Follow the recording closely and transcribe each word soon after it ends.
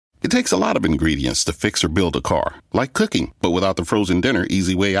It takes a lot of ingredients to fix or build a car, like cooking, but without the frozen dinner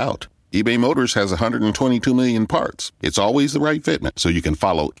easy way out. eBay Motors has 122 million parts. It's always the right fitment, so you can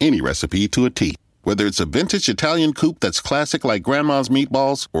follow any recipe to a T. Whether it's a vintage Italian coupe that's classic like Grandma's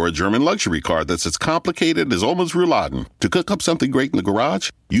meatballs or a German luxury car that's as complicated as Oma's rouladen, to cook up something great in the garage,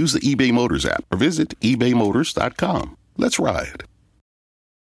 use the eBay Motors app or visit ebaymotors.com. Let's ride.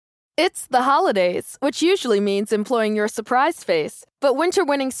 It's the holidays, which usually means employing your surprise face. But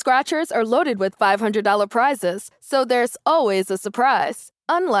winter-winning scratchers are loaded with $500 prizes, so there's always a surprise.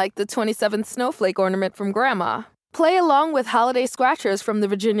 Unlike the 27th snowflake ornament from Grandma. Play along with holiday scratchers from the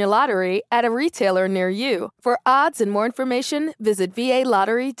Virginia Lottery at a retailer near you. For odds and more information, visit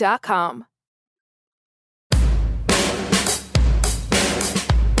VALottery.com.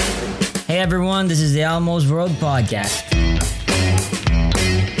 Hey everyone, this is the Almost World Podcast.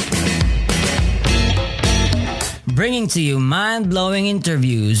 Bringing to you mind-blowing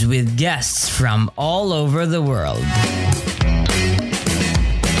interviews with guests from all over the world.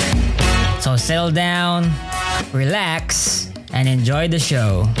 So settle down, relax, and enjoy the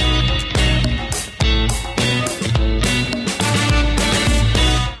show.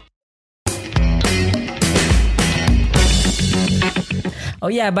 Oh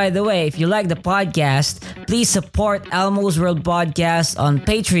yeah, by the way, if you like the podcast, please support Elmo's World Podcast on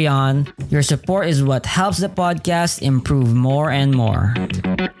Patreon. Your support is what helps the podcast improve more and more.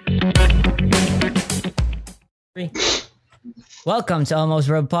 Welcome to Elmo's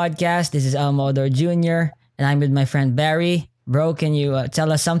World Podcast. This is Elmo Odor Jr. and I'm with my friend Barry. Bro, can you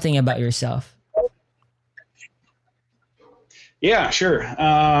tell us something about yourself? Yeah, sure.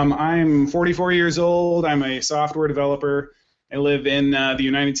 I'm 44 years old. I'm a software developer. I live in the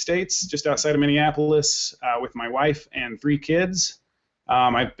United States, just outside of Minneapolis, with my wife and 3 kids.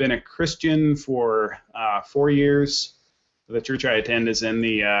 I've been a Christian for 4 years. The church I attend is in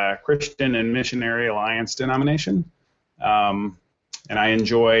the Christian and Missionary Alliance denomination. And I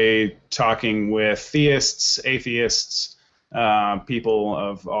enjoy talking with theists, atheists, people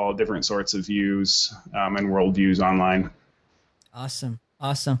of all different sorts of views and worldviews online. Awesome.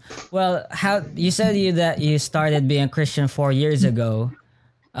 Well, how you said that you started being a Christian 4 years ago.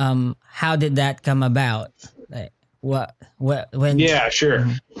 How did that come about? Like, when? Yeah, sure.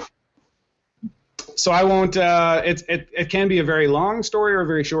 Mm-hmm. So I won't. It can be a very long story or a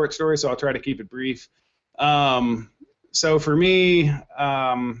very short story. So I'll try to keep it brief. So for me,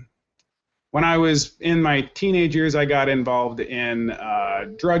 when I was in my teenage years, I got involved in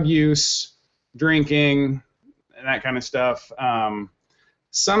drug use, drinking, and that kind of stuff.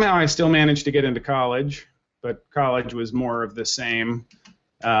 Somehow I still managed to get into college, but college was more of the same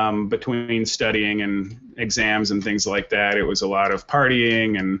between studying and exams and things like that. It was a lot of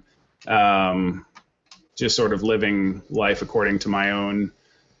partying and just sort of living life according to my own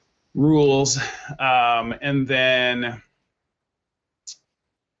rules. And then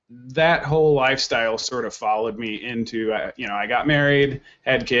that whole lifestyle sort of followed me into, I got married,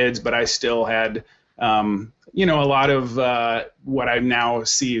 had kids, but I still had a lot of what I now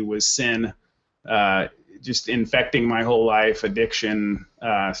see was sin, just infecting my whole life, addiction,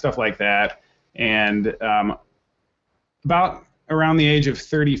 stuff like that. And about around the age of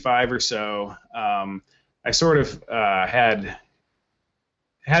 35 or so, I sort of had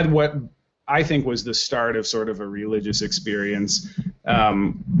what I think was the start of sort of a religious experience,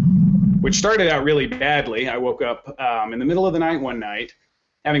 which started out really badly. I woke up in the middle of the night one night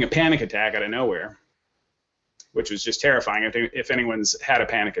having a panic attack out of nowhere, which was just terrifying. If anyone's had a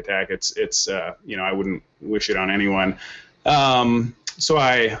panic attack, it's I wouldn't wish it on anyone. So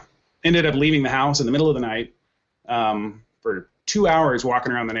I ended up leaving the house in the middle of the night for 2 hours,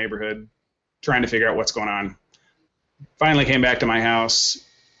 walking around the neighborhood, trying to figure out what's going on. Finally came back to my house,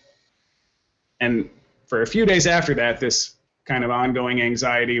 and for a few days after that, this kind of ongoing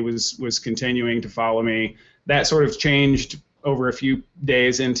anxiety was continuing to follow me. That sort of changed over a few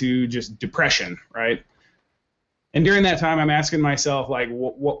days into just depression, right? And during that time, I'm asking myself, like,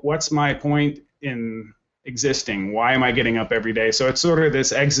 what's my point in existing? Why am I getting up every day? So it's sort of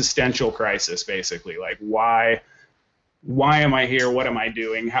this existential crisis, basically. Like, why am I here? What am I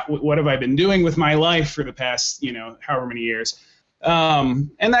doing? What have I been doing with my life for the past, however many years? And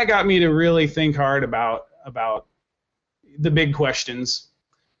that got me to really think hard about the big questions.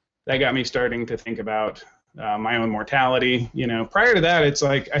 That got me starting to think about my own mortality. Prior to that, it's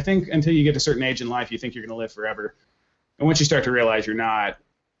like, I think until you get to a certain age in life, you think you're going to live forever. And once you start to realize you're not,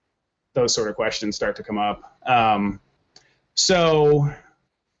 those sort of questions start to come up. So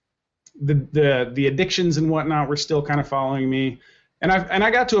the addictions and whatnot were still kind of following me. And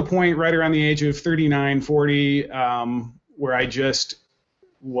I got to a point right around the age of 39, 40, where I just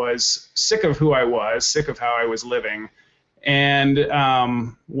was sick of who I was, sick of how I was living, and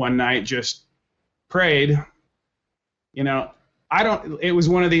one night just prayed. It was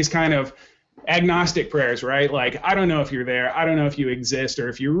one of these kind of agnostic prayers, right? Like, I don't know if you're there. I don't know if you exist or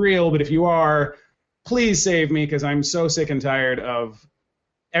if you're real, but if you are, please save me, because I'm so sick and tired of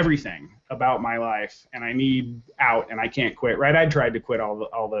everything about my life, and I need out, and I can't quit, right? I tried to quit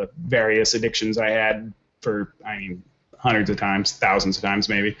all the various addictions I had for, hundreds of times, thousands of times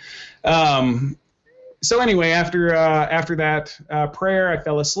maybe. So anyway, after that prayer, I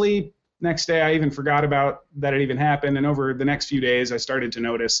fell asleep. Next day, I even forgot about that it even happened, and over the next few days, I started to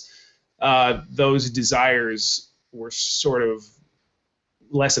notice those desires were sort of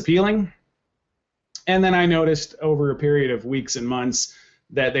less appealing. And then I noticed over a period of weeks and months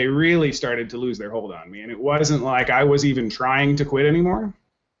that they really started to lose their hold on me. And it wasn't like I was even trying to quit anymore.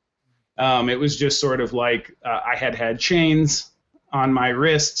 It was just sort of like I had chains on my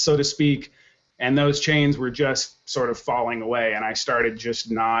wrists, so to speak, and those chains were just sort of falling away. And I started just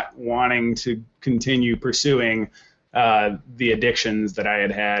not wanting to continue pursuing the addictions that I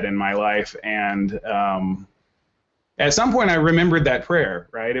had in my life. And at some point I remembered that prayer,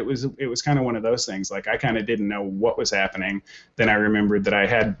 right? It was kind of one of those things. Like, I kind of didn't know what was happening. Then I remembered that I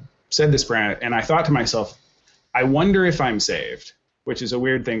had said this prayer, and I thought to myself, I wonder if I'm saved, which is a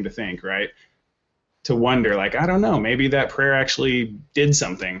weird thing to think, right? To wonder, like, I don't know, maybe that prayer actually did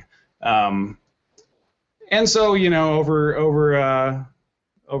something. And so,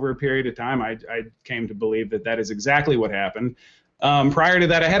 over a period of time, I came to believe that is exactly what happened. Prior to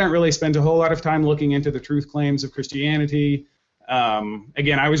that, I hadn't really spent a whole lot of time looking into the truth claims of Christianity.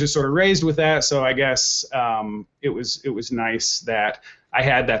 Again, I was just sort of raised with that, so I guess it was nice that I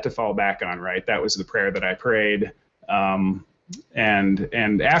had that to fall back on, right? That was the prayer that I prayed.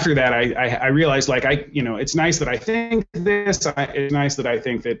 And after that, I realized, like, it's nice that I think this. It's nice that I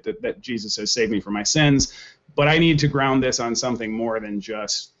think that Jesus has saved me from my sins, but I need to ground this on something more than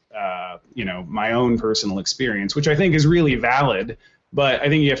just my own personal experience, which I think is really valid. But I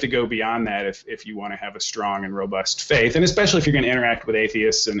think you have to go beyond that if you want to have a strong and robust faith, and especially if you're going to interact with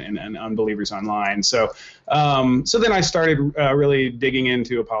atheists and unbelievers online. So then I started really digging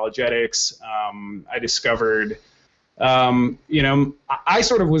into apologetics. I discovered, I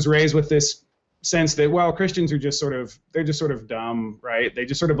sort of was raised with this sense that, well, Christians are they're just sort of dumb, right? They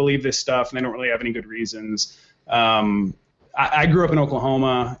just sort of believe this stuff, and they don't really have any good reasons. I grew up in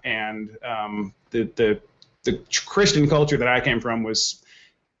Oklahoma, and the Christian culture that I came from was,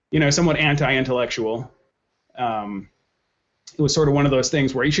 somewhat anti-intellectual. It was sort of one of those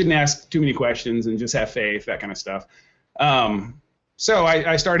things where you shouldn't ask too many questions and just have faith, that kind of stuff. So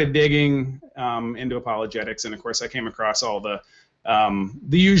I started digging into apologetics, and of course I came across all the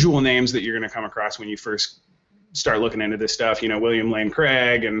usual names that you're going to come across when you first start looking into this stuff. William Lane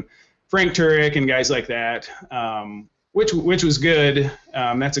Craig and Frank Turek and guys like that. Which was good.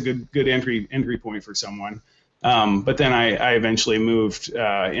 That's a good entry point for someone. But then I eventually moved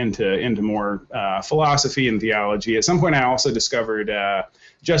into more philosophy and theology. At some point, I also discovered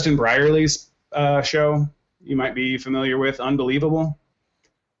Justin Brierley's show. You might be familiar with, Unbelievable.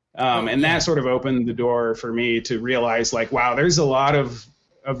 And that sort of opened the door for me to realize, like, wow, there's a lot of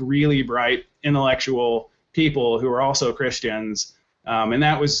really bright intellectual people who are also Christians. And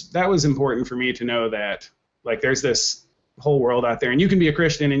that was important for me to know that, like, there's this whole world out there, and you can be a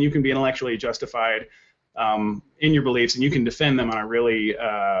Christian and you can be intellectually justified in your beliefs, and you can defend them on a really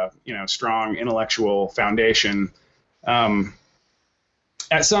strong intellectual foundation.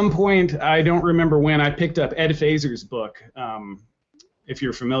 At some point, I don't remember when, I picked up Ed Fazer's book. If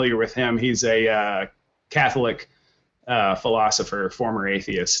you're familiar with him, he's a Catholic philosopher, former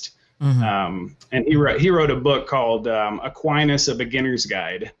atheist. Mm-hmm. And he wrote a book called Aquinas, A Beginner's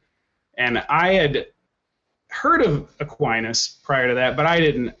Guide. And I had heard of Aquinas prior to that, but I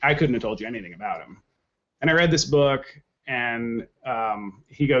couldn't have told you anything about him. And I read this book, and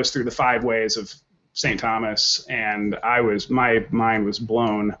he goes through the 5 ways of St. Thomas, and my mind was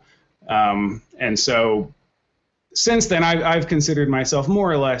blown. And so since then, I've considered myself more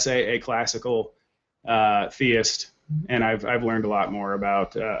or less a classical theist, and I've learned a lot more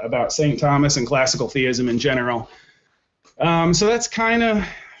about St. Thomas and classical theism in general. So that's kind of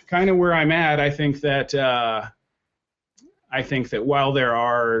where I'm at. I think that while there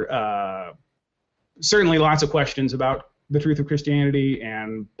are certainly lots of questions about the truth of Christianity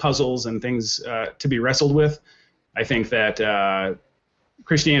and puzzles and things to be wrestled with, I think that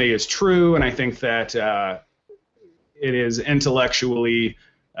Christianity is true, and I think that it is intellectually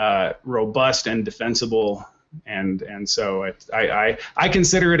robust and defensible, and so I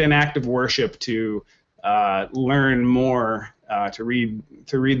consider it an act of worship to learn more to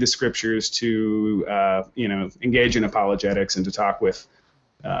read the scriptures, to engage in apologetics, and to talk with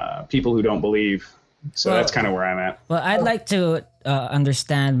people who don't believe. So that's kind of where I'm at. Well, I'd like to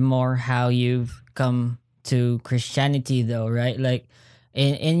understand more how you've come to Christianity, though, right? Like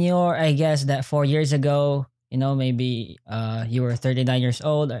in your, I guess that 4 years ago, maybe you were 39 years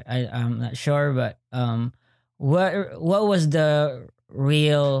old. I'm not sure, but what was the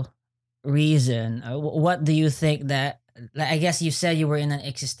real reason? What do you think that? Like, I guess you said you were in an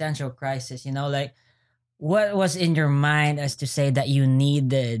existential crisis. Like what was in your mind as to say that you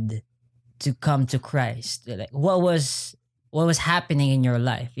needed to come to Christ? Like what was happening in your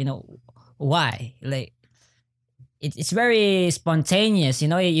life? Why? Like it's very spontaneous.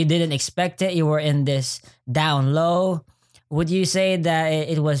 You didn't expect it. You were in this down low. Would you say that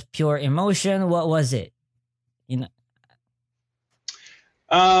it was pure emotion? What was it?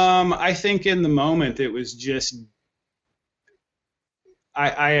 I think in the moment it was just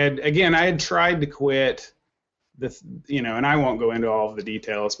I had tried to quit and I won't go into all of the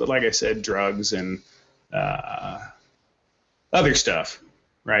details, but like I said, drugs and other stuff,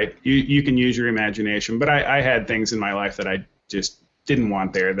 right? You can use your imagination, but I had things in my life that I just didn't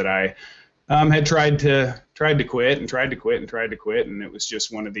want there, that I had tried to quit and tried to quit and tried to quit, and it was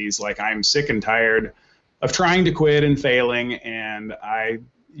just one of these, like, I'm sick and tired of trying to quit and failing, and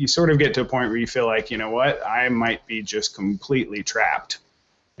you sort of get to a point where you feel like, you know what, I might be just completely trapped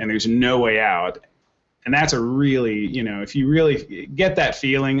and there's no way out. And that's a really, if you really get that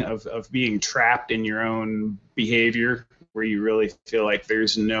feeling of being trapped in your own behavior, where you really feel like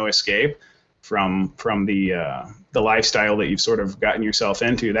there's no escape from the lifestyle that you've sort of gotten yourself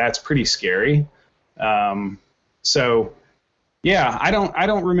into, that's pretty scary. So yeah, I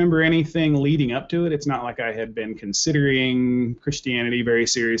don't remember anything leading up to it. It's not like I had been considering Christianity very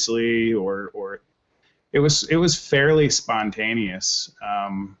seriously, or it was fairly spontaneous.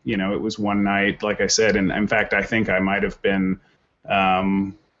 It was one night, like I said, and in fact, I think I might have been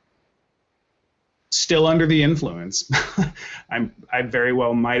still under the influence. I very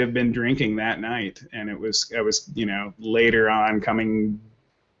well might have been drinking that night, and I was later on coming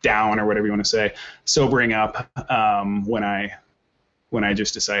down, or whatever you want to say, sobering up, when I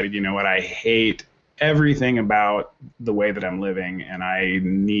just decided, you know what, I hate everything about the way that I'm living, and I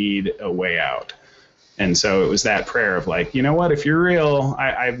need a way out. And so it was that prayer of like, you know what, if you're real,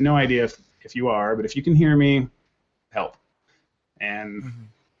 I have no idea if you are, but if you can hear me, help. And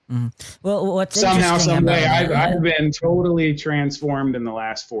well, what's somehow, some way, about I've been totally transformed in the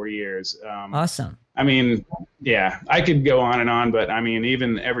last 4 years. Awesome. I mean, yeah, I could go on and on, but I mean,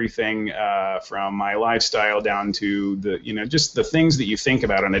 even everything from my lifestyle down to just the things that you think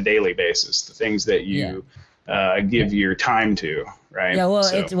about on a daily basis, the things that you give your time to, right? Yeah, well,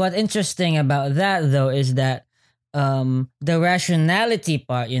 what's interesting about that, though, is that the rationality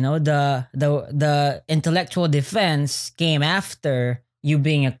part, the intellectual defense came after you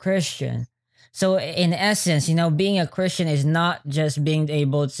being a Christian. So in essence, being a Christian is not just being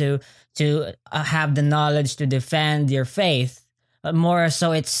able to have the knowledge to defend your faith, but more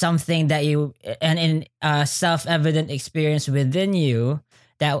so it's something that in self-evident experience within you,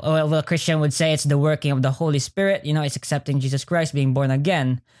 that a Christian would say it's the working of the Holy Spirit. It's accepting Jesus Christ, being born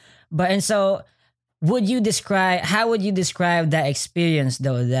again. And so how would you describe that experience,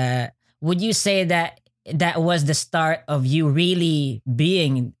 though? That would you say that was the start of you really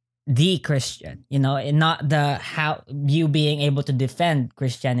being the Christian, and not how you being able to defend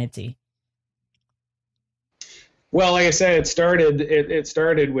Christianity? Well, like I said, it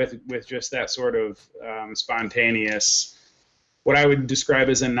started with just that sort of spontaneous, what I would describe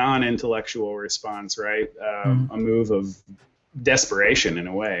as a non-intellectual response, right? A move of desperation in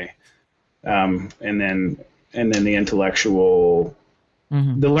a way, and then the intellectual,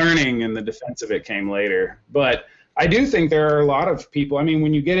 the learning and the defense of it came later. But I do think there are a lot of people. I mean,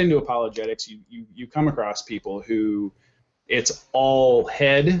 when you get into apologetics, you come across people who it's all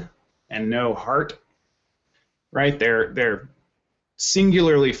head and no heart, right? They're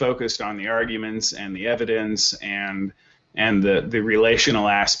singularly focused on the arguments and the evidence and the relational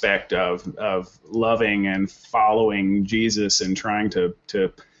aspect of loving and following Jesus and trying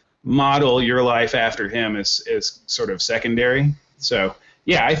to model your life after him is sort of secondary. So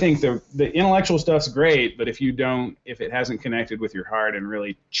yeah, I think the intellectual stuff's great, but if it hasn't connected with your heart and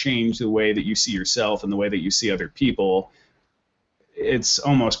really changed the way that you see yourself and the way that you see other people, it's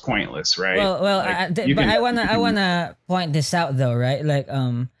almost pointless, right? Well, I wanna point this out, though, right? Like,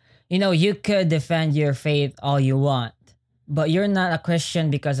 you could defend your faith all you want, but you're not a Christian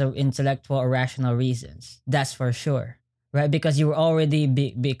because of intellectual or rational reasons. That's for sure, right? Because you were already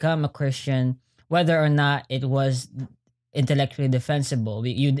become a Christian, whether or not it was intellectually defensible.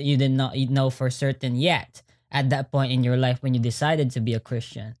 You did not know for certain yet at that point in your life when you decided to be a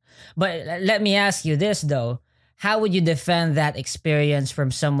Christian. But let me ask you this though. How would you defend that experience from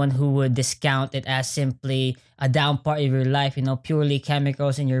someone who would discount it as simply a down part of your life, purely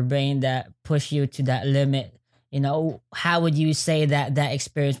chemicals in your brain that push you to that limit? How would you say that that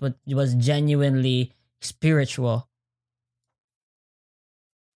experience was genuinely spiritual?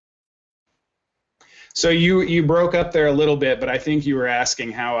 So you broke up there a little bit, but I think you were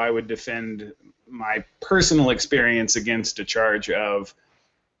asking how I would defend my personal experience against a charge of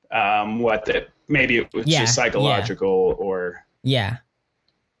that maybe it was just psychological or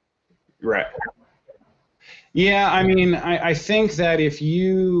right. Yeah, I mean, I think that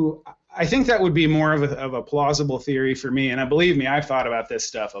I think that would be more of a plausible theory for me. And believe me, I've thought about this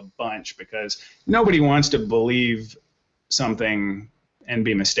stuff a bunch because nobody wants to believe something and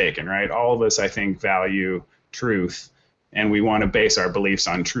be mistaken, right? All of us, I think, value truth, and we want to base our beliefs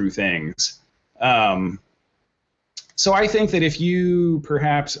on true things. So I think that if you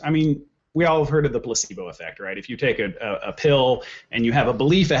we all have heard of the placebo effect, right? If you take a pill and you have a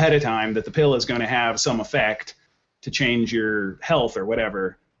belief ahead of time that the pill is going to have some effect to change your health or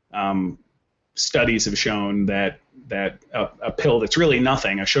whatever, studies have shown that a pill that's really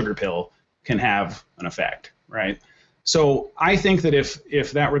nothing, a sugar pill, can have an effect, right? So I think that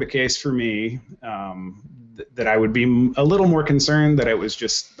if that were the case for me, that I would be a little more concerned that it was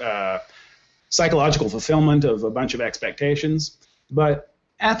just psychological fulfillment of a bunch of expectations. But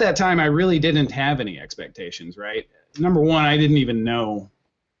at that time, I really didn't have any expectations, right? Number one, I didn't even know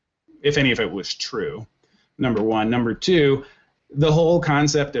if any of it was true. Number one. Number two, the whole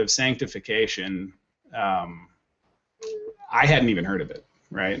concept of sanctification, I hadn't even heard of it,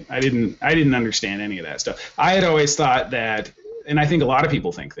 right? I didn't understand any of that stuff. I had always thought that, and I think a lot of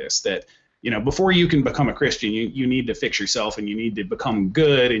people think this, that before you can become a Christian, you need to fix yourself, and you need to become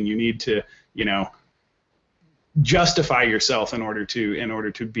good, and you need to justify yourself in order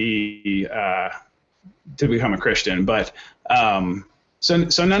to be to become a Christian. But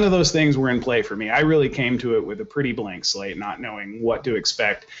so none of those things were in play for me. I really came to it with a pretty blank slate, not knowing what to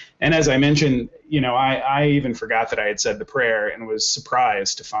expect. And as I mentioned, I even forgot that I had said the prayer and was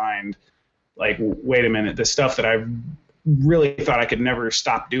surprised to find, like, wait a minute, the stuff that I really thought I could never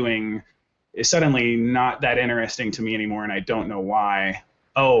stop doing is suddenly not that interesting to me anymore, and I don't know why.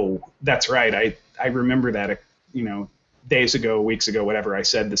 Oh, that's right. I remember that, days ago, weeks ago, whatever, I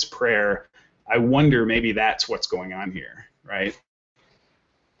said this prayer. I wonder maybe that's what's going on here, right?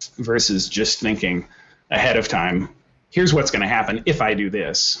 Versus just thinking ahead of time, here's what's going to happen if I do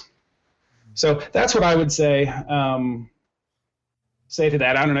this. So that's what I would say to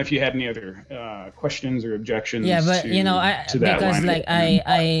that. I don't know if you had any other questions or objections. Yeah, but to that because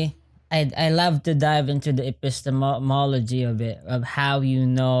line. I love to dive into the epistemology of it, of how you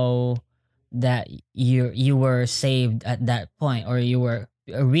know that you were saved at that point, or you were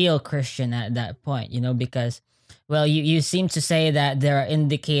a real Christian at that point, because, well, you seem to say that there are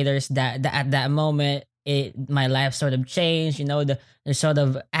indicators that at that moment my life sort of changed, the sort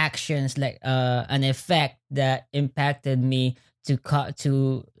of actions, like an effect that impacted me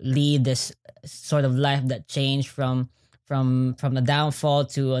to lead this sort of life that changed from a downfall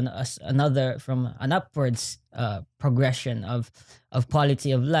to another, from an upwards progression of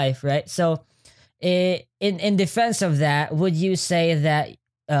quality of life, right? So in defense of that, would you say that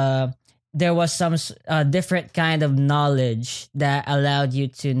there was some different kind of knowledge that allowed you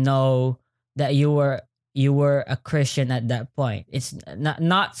to know that you were a Christian at that point? It's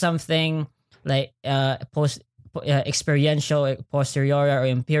not something like experiential, posterior, or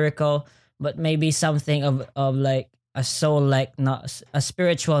empirical, but maybe something of like a soul, like not a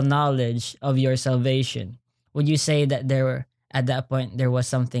spiritual knowledge of your salvation. Would you say that at that point there was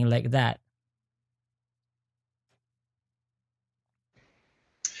something like that?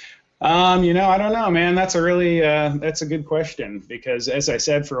 I don't know, man. That's a good question, because as I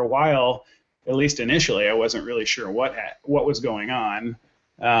said, for a while, at least initially, I wasn't really sure what was going on.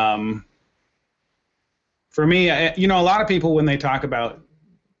 For me, a lot of people, when they talk about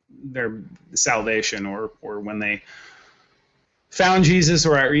their salvation, or when they found Jesus,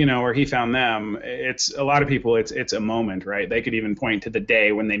 or he found them, it's a lot of people, it's a moment, right? They could even point to the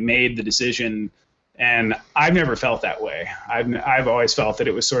day when they made the decision. And I've never felt that way. I've always felt that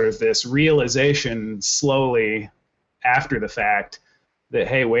it was sort of this realization slowly after the fact that,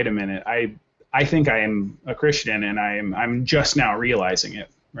 hey, wait a minute, I think I am a Christian, and I'm just now realizing it,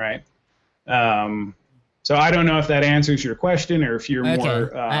 right? So I don't know if that answers your question, or if you're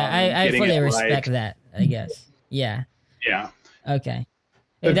more. I fully respect that, I guess. Yeah. Yeah. Okay.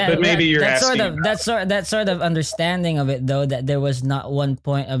 But maybe you're that asking sort of about- that sort of understanding of it, though, that there was not one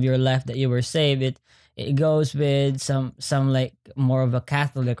point of your life that you were saved. It goes with some like more of a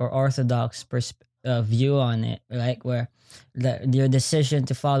Catholic or Orthodox view on it, like where your decision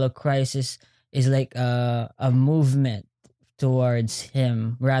to follow Christ is like a movement towards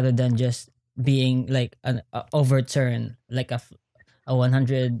Him rather than just being like an overturn, like a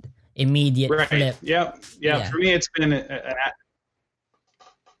 100 immediate right. flip. Yep. Yeah. For me, it's been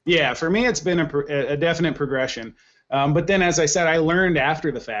for me, it's been a definite progression. But then, as I said, I learned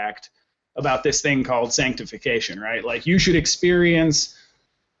after the fact about this thing called sanctification, right? Like you should experience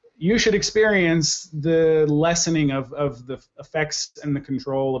the lessening of the effects and the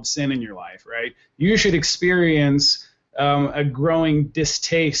control of sin in your life, right? You should experience a growing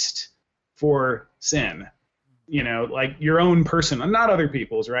distaste for sin, like your own personal, not other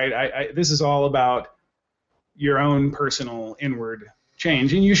people's, right? This is all about your own personal inward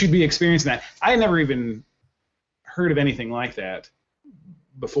change, and you should be experiencing that. I never even heard of anything like that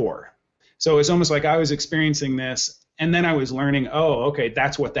before. So it's almost like I was experiencing this, and then I was learning, oh, okay,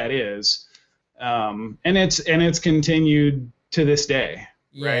 that's what that is. And it's continued to this day,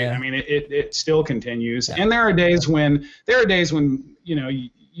 right? I mean, it still continues. Yeah. And there are days when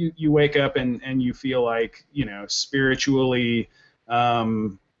you wake up and you feel like, spiritually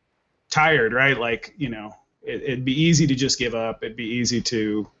tired, right? Like, it'd be easy to just give up. It'd be easy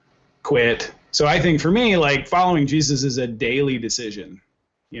to quit. So I think for me, like following Jesus is a daily decision,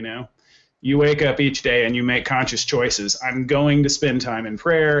 You wake up each day and you make conscious choices. I'm going to spend time in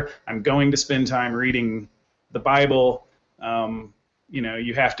prayer. I'm going to spend time reading the Bible.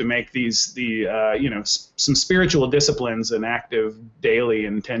 You have to make some spiritual disciplines an active, daily,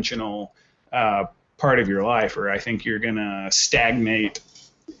 intentional part of your life, or I think you're gonna stagnate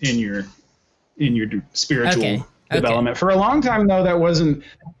in your spiritual development. For a long time, though,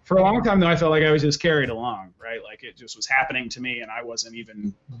 I felt like I was just carried along, right? Like it just was happening to me, and I wasn't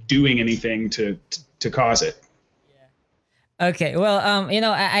even doing anything to cause it. Yeah. Okay. Well,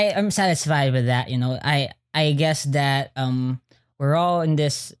 I'm satisfied with that. I guess that we're all in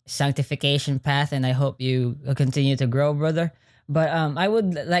this sanctification path, and I hope you continue to grow, brother. But I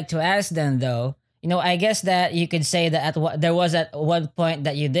would like to ask then, though. I guess that you could say that there was at one point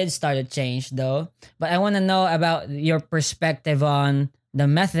that you did start to change, though. But I want to know about your perspective on the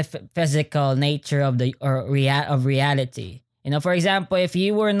metaphysical nature of of reality. For example, if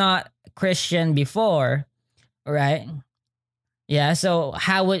you were not Christian before, right? Yeah. So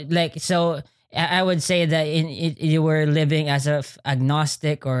how would I would say that you were living as an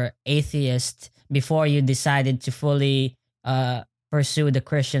agnostic or atheist before you decided to fully pursue the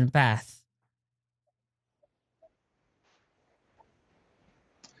Christian path.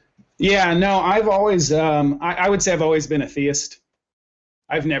 Yeah, no, I've always, I would say I've always been a theist.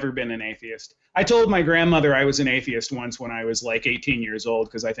 I've never been an atheist. I told my grandmother I was an atheist once when I was like 18 years old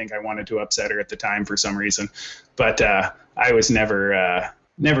because I think I wanted to upset her at the time for some reason. But I was never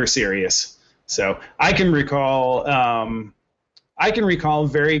serious. So I can recall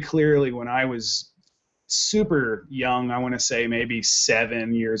very clearly when I was super young, I want to say maybe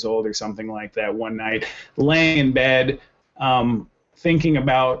 7 years old or something like that, one night, laying in bed, thinking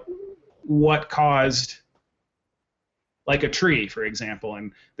about what caused, like a tree, for example,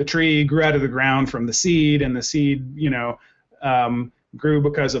 and the tree grew out of the ground from the seed, and the seed, grew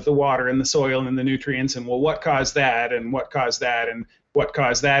because of the water and the soil and the nutrients, and well, what caused that, and what caused that, and what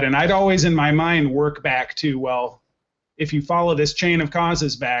caused that, and I'd always in my mind work back to, well, if you follow this chain of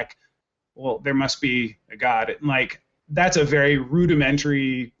causes back, well, there must be a God. And like, that's a very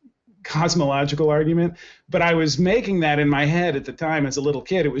rudimentary cosmological argument, but I was making that in my head at the time as a little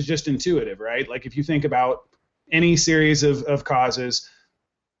kid. It was just intuitive, right? Like if you think about any series of causes,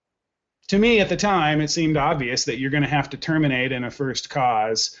 to me at the time, it seemed obvious that you're going to have to terminate in a first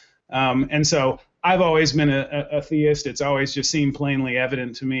cause. And so I've always been a theist. It's always just seemed plainly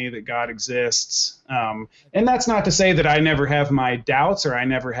evident to me that God exists. And that's not to say that I never have my doubts or I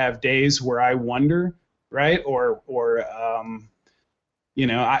never have days where I wonder, right? I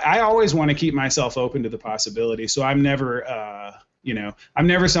always want to keep myself open to the possibility. So I'm never, I'm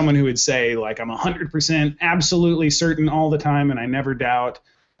never someone who would say like I'm 100% absolutely certain all the time and I never doubt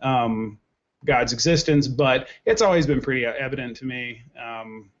God's existence. But it's always been pretty evident to me.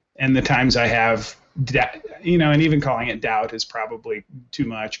 And the times I have, and even calling it doubt is probably too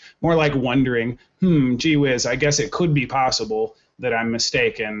much. More like wondering, gee whiz, I guess it could be possible that I'm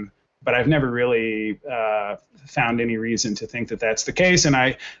mistaken. But I've never really found any reason to think that that's the case. And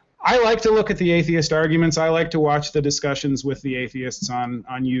I like to look at the atheist arguments. I like to watch the discussions with the atheists on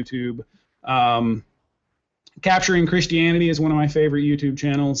YouTube Capturing Christianity is one of my favorite YouTube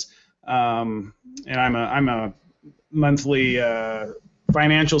channels, and I'm a monthly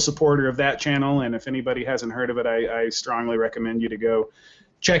financial supporter of that channel. And if anybody hasn't heard of it, I strongly recommend you to go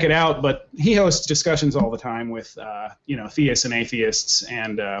check it out. But he hosts discussions all the time with theists and atheists,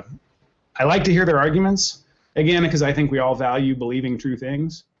 and I like to hear their arguments, again, because I think we all value believing true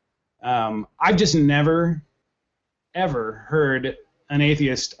things. I've just never ever heard an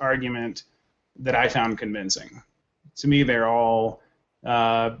atheist argument that I found convincing. To me, they all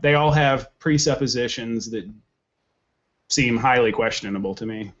have presuppositions that seem highly questionable to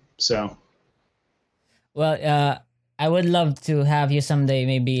me. So, well, I would love to have you someday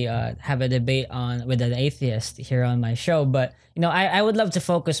maybe have a debate with an atheist here on my show. But I would love to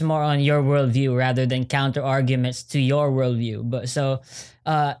focus more on your worldview rather than counter arguments to your worldview. But so,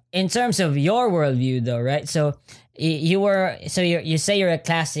 in terms of your worldview, though, right? So you say you're a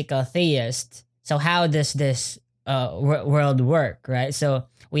classical theist. So how does this world work, right? So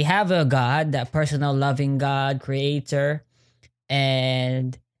we have a God, that personal, loving God, creator,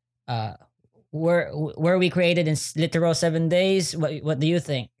 and were we created in literal 7 days? What do you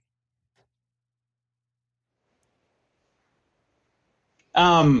think?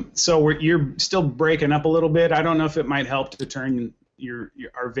 So you're still breaking up a little bit. I don't know if it might help to turn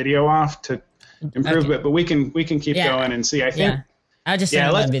our video off to improve it, but we can keep going and see. I think I'll just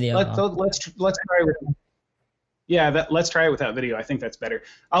send that video. Let's try with. Yeah, let's try it without video. I think that's better.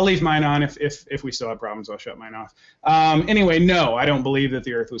 I'll leave mine on. If we still have problems, I'll shut mine off. Anyway, no, I don't believe that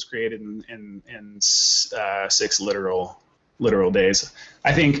the Earth was created in 6 literal days.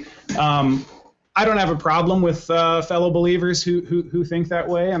 I think I don't have a problem with fellow believers who think that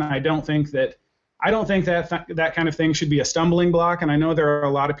way, and I don't think that that kind of thing should be a stumbling block. And I know there are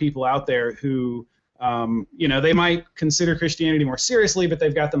a lot of people out there who they might consider Christianity more seriously, but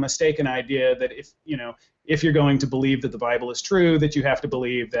they've got the mistaken idea that if you're going to believe that the Bible is true, that you have to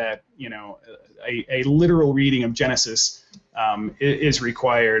believe that a literal reading of Genesis is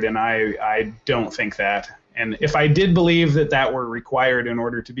required, and I don't think that. And if I did believe that were required in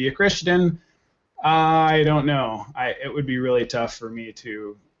order to be a Christian, I don't know. It would be really tough for me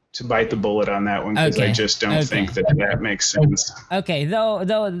to bite the bullet on that one, because I just don't think that makes sense. Okay, though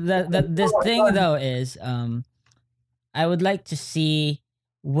this thing though is I would like to see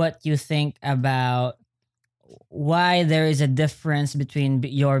what you think about why there is a difference between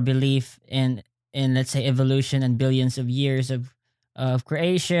your belief in let's say evolution and billions of years of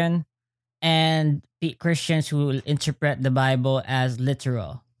creation, and the Christians who interpret the Bible as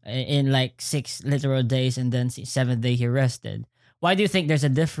literal, in like 6 literal days, and then 7th day he rested. Why do you think there's a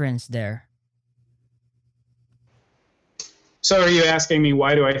difference there? So are you asking me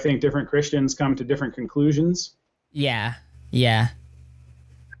why do I think different Christians come to different conclusions? Yeah.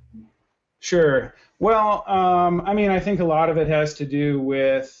 Sure. Well, I think a lot of it has to do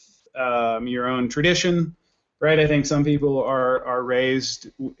with your own tradition, right? I think some people are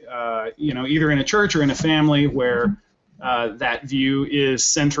raised, either in a church or in a family where that view is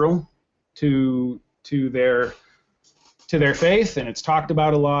central to their faith, and it's talked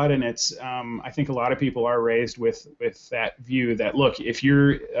about a lot. And it's I think a lot of people are raised with that view that, look, if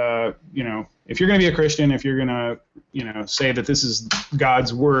you're if you're going to be a Christian, if you're going to say that this is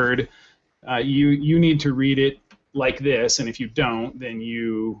God's word, you need to read it like this, and if you don't, then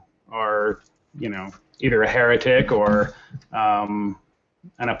you are either a heretic or an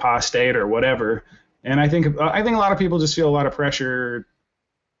apostate or whatever. And I think a lot of people just feel a lot of pressure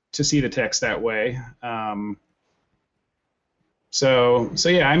to see the text that way. So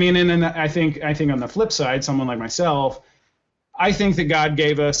yeah, and I think on the flip side, someone like myself, I think that God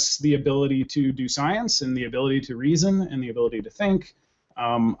gave us the ability to do science and the ability to reason and the ability to think.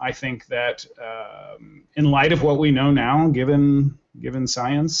 I think that in light of what we know now, given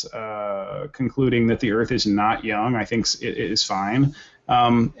science, concluding that the Earth is not young, I think it is fine.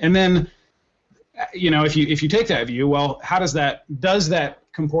 And then, if you take that view, well, does that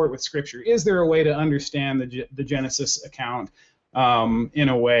comport with Scripture? Is there a way to understand the Genesis account in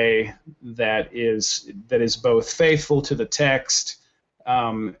a way that is both faithful to the text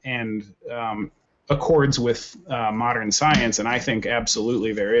and accords with modern science? And I think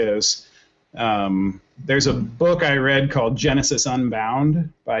absolutely there is. There's a book I read called Genesis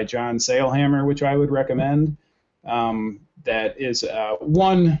Unbound by John Sailhammer, which I would recommend. That is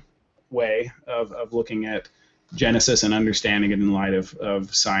one way of looking at Genesis and understanding it in light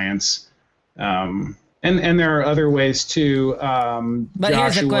of science. And there are other ways too. But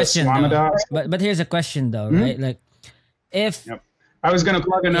here's a question, though. But here's a question, though, right? Like, if I was going to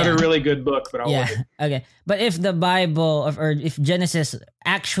plug another really good book, but I'll Yeah. wait. Okay. But if the Bible or if Genesis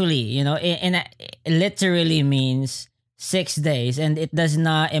actually, literally means 6 days, and it does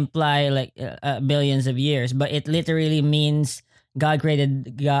not imply like billions of years, but it literally means God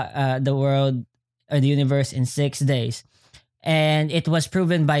created the world or the universe in 6 days. And it was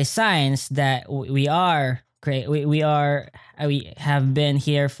proven by science that we have been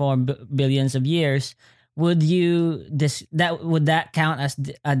here for billions of years. Would that count as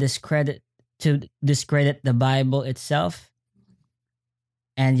a discredit to discredit the Bible itself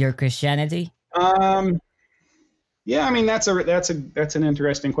and your Christianity? Yeah, I mean that's an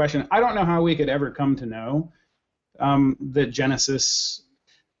interesting question. I don't know how we could ever come to know that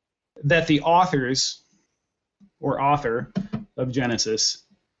the authors or author of Genesis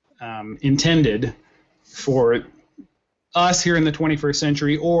intended for us here in the 21st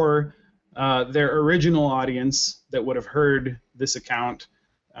century, or their original audience that would have heard this account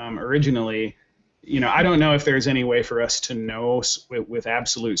originally. I don't know if there's any way for us to know with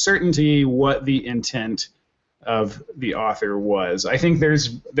absolute certainty what the intent of the author was. I think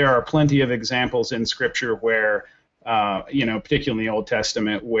there are plenty of examples in Scripture where, particularly in the Old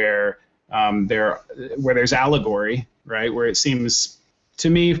Testament, where there's allegory, right? Where it seems to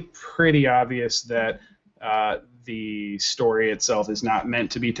me pretty obvious that the story itself is not meant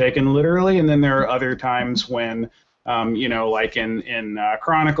to be taken literally, and then there are other times when, like in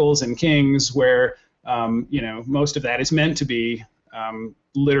Chronicles and Kings, where most of that is meant to be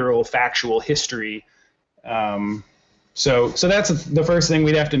literal, factual history. So that's the first thing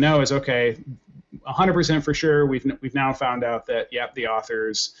we'd have to know is, okay, 100% for sure, we've now found out that the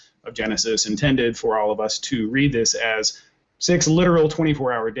authors of Genesis intended for all of us to read this as 6 literal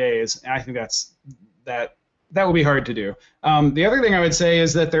 24-hour days. And I think that will be hard to do. The other thing I would say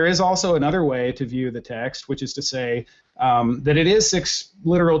is that there is also another way to view the text, which is to say that it is 6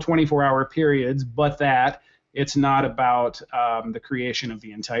 literal 24-hour periods, but that it's not about the creation of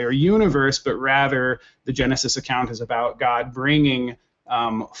the entire universe, but rather the Genesis account is about God bringing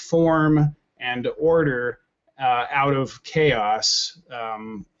form and order out of chaos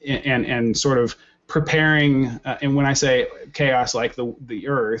and sort of preparing, and when I say chaos, like the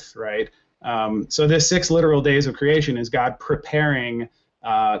earth, right? So this 6 literal days of creation is God preparing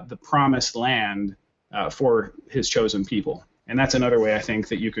the promised land for his chosen people. And that's another way I think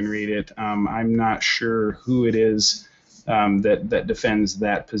that you can read it. I'm not sure who it is that defends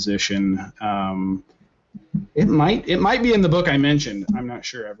that position. It might be in the book I mentioned. I'm not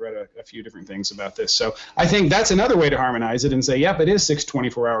sure. I've read a few different things about this. So I think that's another way to harmonize it and say, yep, it is 6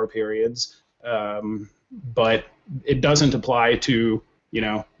 24-hour periods, but it doesn't apply to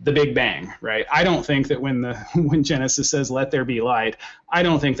the Big Bang, right? I don't think that when Genesis says "Let there be light," I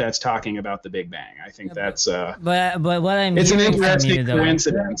don't think that's talking about the Big Bang. I think that's but what I'm it's an hearing from interesting you, though,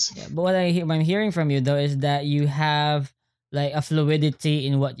 coincidence. but what I'm hearing from you though is that you have like a fluidity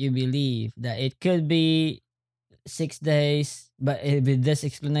in what you believe, that it could be 6 days, but with this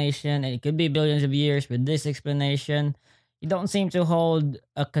explanation, and it could be billions of years with this explanation. You don't seem to hold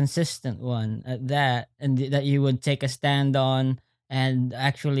a consistent one at that, and that you would take a stand on and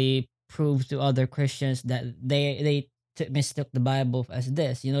actually prove to other Christians that they mistook the Bible as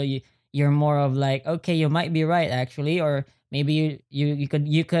this. You're more of like, okay, you might be right actually, or maybe you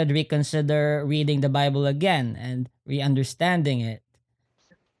could reconsider reading the Bible again and re-understanding it.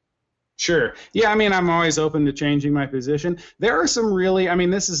 Sure. Yeah, I mean, I'm always open to changing my position. There are some really, I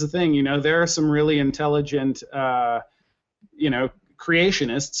mean, this is the thing, there are some really intelligent,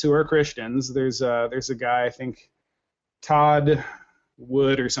 creationists who are Christians. There's a guy, I think, Todd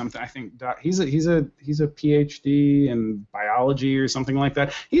Wood or something. I think he's a PhD in biology or something like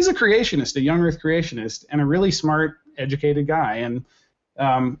that. He's a creationist, a young Earth creationist, and a really smart, educated guy. And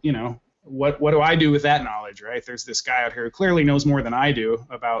what do I do with that knowledge, right? There's this guy out here who clearly knows more than I do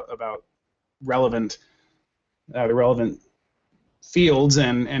about the relevant fields,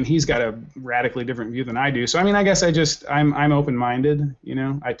 and he's got a radically different view than I do. So I mean, I guess I'm open-minded.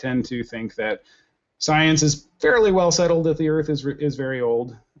 I tend to think that science is fairly well settled that the Earth is very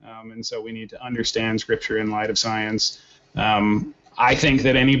old, and so we need to understand Scripture in light of science. I think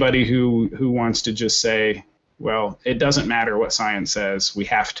that anybody who wants to just say, well, it doesn't matter what science says, we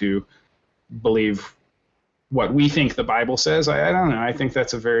have to believe what we think the Bible says, I don't know. I think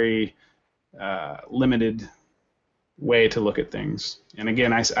that's a very limited way to look at things. And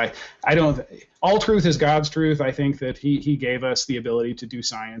again, I don't. All truth is God's truth. I think that He gave us the ability to do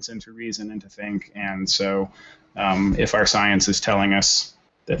science and to reason and to think. And so, if our science is telling us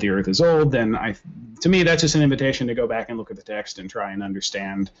that the Earth is old, then to me that's just an invitation to go back and look at the text and try and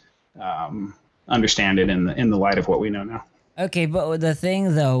understand it in the light of what we know now. Okay, but the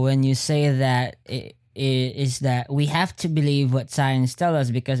thing though, when you say that, is that we have to believe what science tell us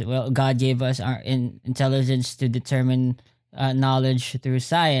because well, God gave us our intelligence to determine knowledge through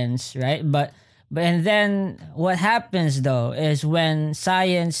science, right? But and then what happens though is when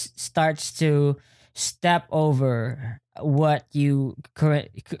science starts to step over what you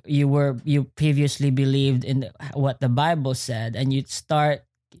previously believed in what the Bible said, and you start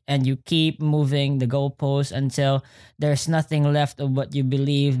and you keep moving the goalposts until there's nothing left of what you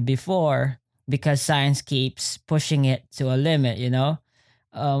believed before because science keeps pushing it to a limit, you know?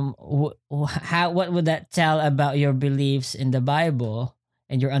 How what would that tell about your beliefs in the Bible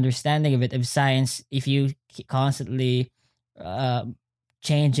and your understanding of it if science if you constantly uh,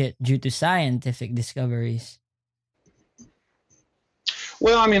 change it due to scientific discoveries?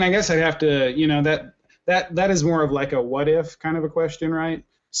 Well, I mean, I guess I'd have to, that is more of like a what if kind of a question, right?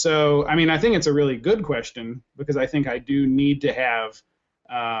 So, I mean, I think it's a really good question because I think I do need to have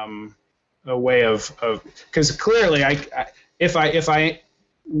a way of because clearly, if I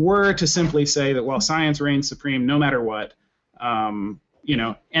were to simply say that, well, science reigns supreme no matter what, and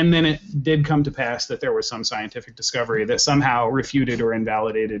then it did come to pass that there was some scientific discovery that somehow refuted or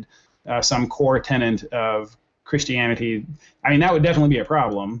invalidated some core tenet of Christianity. I mean, that would definitely be a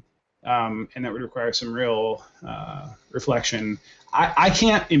problem, and that would require some real reflection. I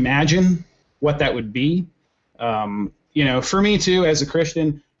can't imagine what that would be. For me too, as a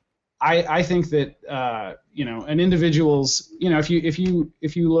Christian, I think that an individual's, if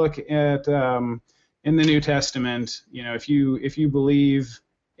you look at in the New Testament, if you believe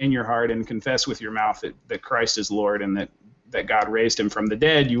in your heart and confess with your mouth that Christ is Lord and that God raised him from the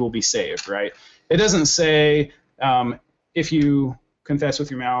dead, you will be saved, right? It doesn't say if you confess with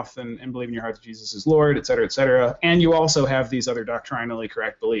your mouth and believe in your heart that Jesus is Lord, et cetera, and you also have these other doctrinally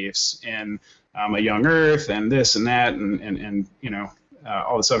correct beliefs in a young earth and this and that and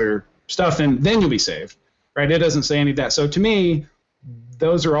all this other stuff, and then you'll be saved, right? It doesn't say any of that. So to me,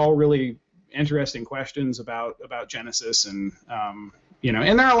 those are all really interesting questions about Genesis and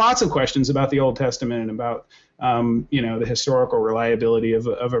and there are lots of questions about the Old Testament and about the historical reliability of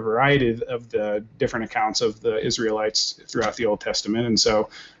a variety of the different accounts of the Israelites throughout the Old Testament. And so,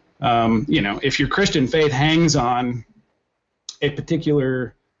 if your Christian faith hangs on a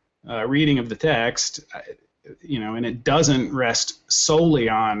particular reading of the text, and it doesn't rest solely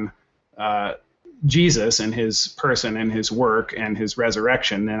on Jesus and his person and his work and his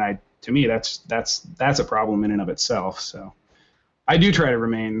resurrection, then to me that's a problem in and of itself. So I do try to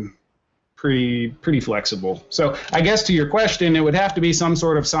remain pretty flexible. So I guess to your question, it would have to be some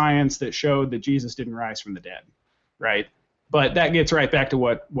sort of science that showed that Jesus didn't rise from the dead, right? But that gets right back to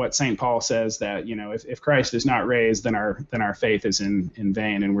what St. Paul says, that if Christ is not raised, then our faith is in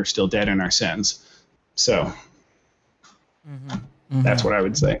vain and we're still dead in our sins. So that's what I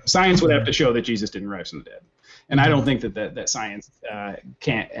would say. Science would have to show that Jesus didn't rise from the dead, and I don't think that science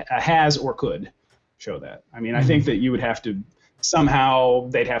has or could show that. I mean, I think that you would have to somehow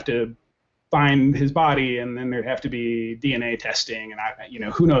they'd have to find his body, and then there'd have to be DNA testing, and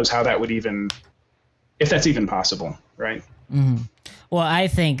who knows how that would if that's even possible, right? Well, I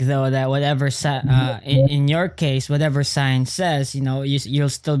think though that whatever in your case, whatever science says, you'll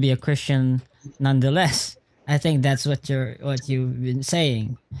still be a Christian nonetheless. I think that's what you've been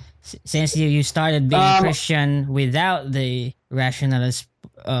saying, since you started being a Christian without the rationalist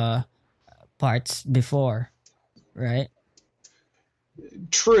parts before, right?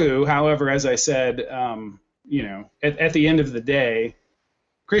 True. However, as I said, at the end of the day,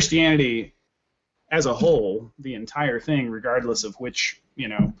 Christianity as a whole, the entire thing, regardless of which,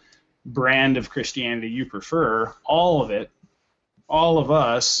 brand of Christianity you prefer, all of it, all of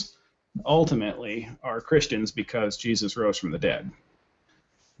us ultimately are Christians because Jesus rose from the dead.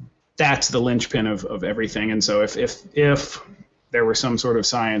 That's the linchpin of everything. And so if there were some sort of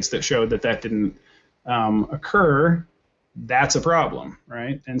science that showed that didn't occur, that's a problem,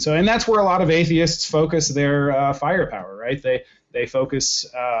 right? And that's where a lot of atheists focus their firepower, right? They focus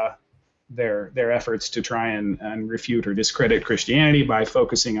their efforts to try and refute or discredit Christianity by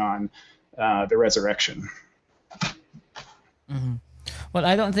focusing on the resurrection. Mm-hmm. Well,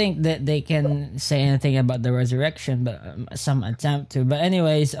 I don't think that they can say anything about the resurrection, but some attempt to. But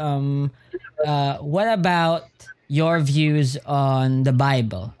anyways, what about your views on the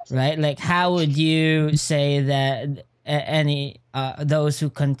Bible, right? Like, how would you say that any those who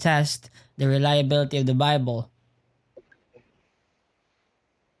contest the reliability of the Bible?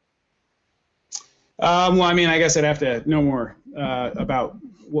 Well, I mean, I guess I'd have to know more about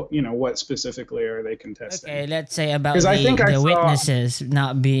what specifically are they contesting? Okay, let's say about 'Cause I think I the saw- witnesses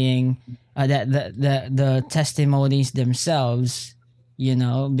not being that the testimonies themselves,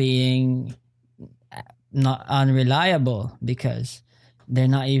 being not unreliable because they're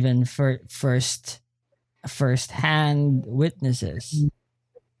not even first-hand witnesses.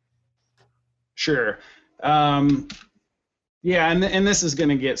 Sure. Yeah, and this is going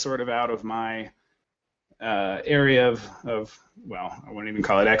to get sort of out of my area of well, I wouldn't even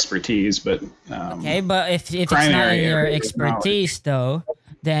call it expertise, but Okay, but if it's not primary in your area of expertise, though,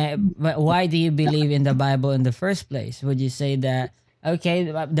 then but why do you believe in the Bible in the first place? Would you say that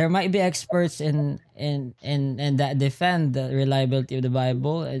okay, there might be experts in that defend the reliability of the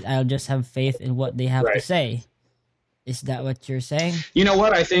Bible? I'll just have faith in what they have to Right. say. Is that what you're saying? You know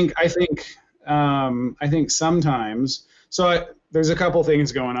what? I think sometimes. So there's a couple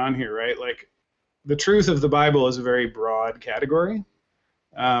things going on here, right? Like the truth of the Bible is a very broad category.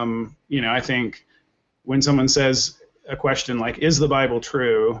 I think when someone says a question like, "Is the Bible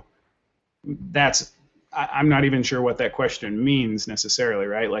true?" I'm not even sure what that question means necessarily,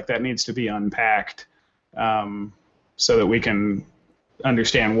 right? Like that needs to be unpacked so that we can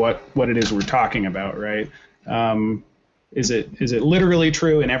understand what it is we're talking about, right? Is it literally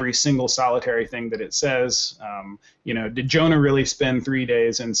true in every single solitary thing that it says? Did Jonah really spend 3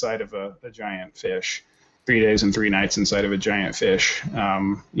 days inside of a giant fish? 3 days and 3 nights inside of a giant fish?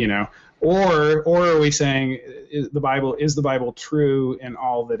 Or are we saying is the Bible true in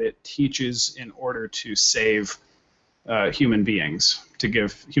all that it teaches in order to save human beings, to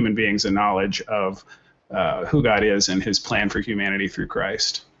give human beings a knowledge of who God is and His plan for humanity through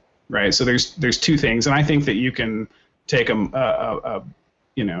Christ, right? So there's two things, and I think that you can take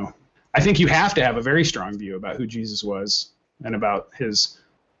I think you have to have a very strong view about who Jesus was and about his,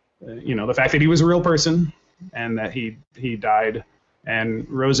 the fact that he was a real person and that he died and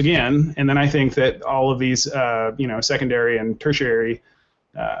rose again. And then I think that all of these, secondary and tertiary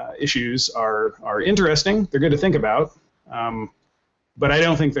issues are interesting. They're good to think about. But I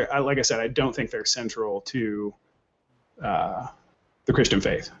don't think like I said, I don't think they're central to the Christian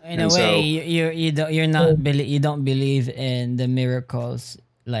faith. In a way, you don't believe in the miracles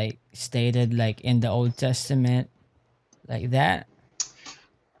like stated like in the Old Testament, like that.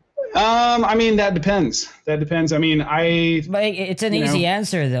 I mean, that depends. But it's an easy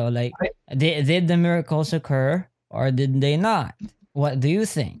answer though. Like, did the miracles occur or did they not? What do you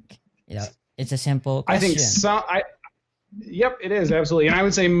think? It's a simple question. I think some. Yep, it is absolutely, and I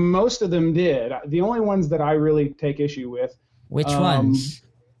would say most of them did. The only ones that I really take issue with. Which ones?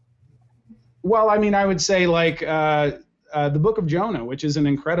 Well, I mean, I would say like the Book of Jonah, which is an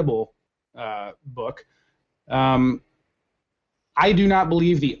incredible book. I do not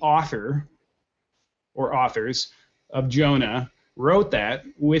believe the author or authors of Jonah wrote that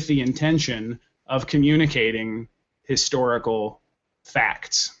with the intention of communicating historical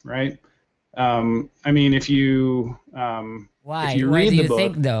facts, right? I mean, if you why? If you Why read do the you book,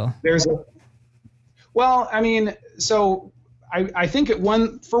 think though? So I think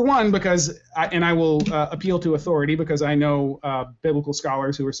because I will appeal to authority because I know biblical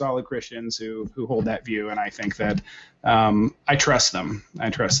scholars who are solid Christians who hold that view, and I think that I trust them. I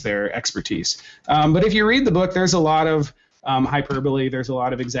trust their expertise. But if you read the book, there's a lot of hyperbole. There's a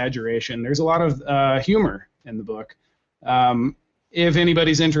lot of exaggeration. There's a lot of humor in the book. If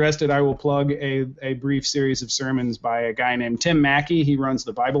anybody's interested, I will plug a brief series of sermons by a guy named Tim Mackey. He runs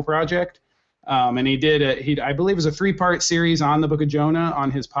the Bible Project. And he did I believe it was a 3-part series on the Book of Jonah on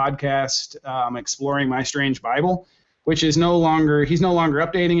his podcast, Exploring My Strange Bible, which is he's no longer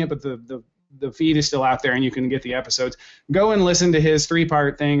updating it, but the feed is still out there and you can get the episodes. Go and listen to his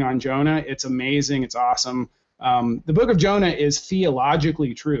 3-part thing on Jonah. It's amazing. It's awesome. The Book of Jonah is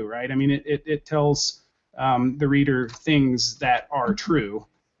theologically true, right? I mean, it tells the reader things that are true,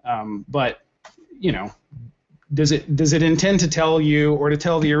 but does it intend to tell you or to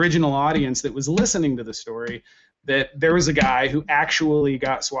tell the original audience that was listening to the story that there was a guy who actually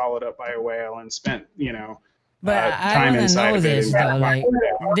got swallowed up by a whale and spent But time I want to inside know of it? this though. Like,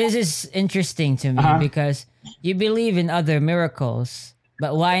 this is interesting to me because you believe in other miracles,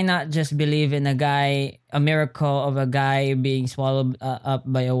 but why not just believe in a miracle of a guy being swallowed up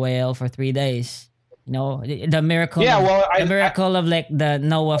by a whale for 3 days? The miracle. Yeah, well, the miracle of like the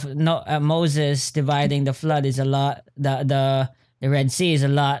Moses dividing the flood is a lot. The Red Sea is a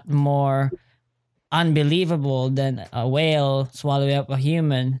lot more unbelievable than a whale swallowing up a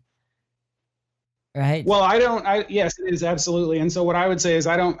human. Right. Well, yes, it is absolutely. And so what I would say is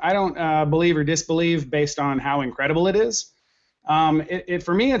I don't believe or disbelieve based on how incredible it is.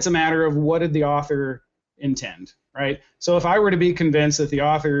 For me, it's a matter of what did the author intend, right? So if I were to be convinced that the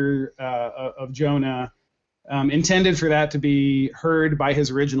author of Jonah intended for that to be heard by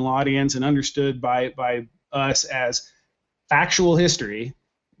his original audience and understood by us as factual history,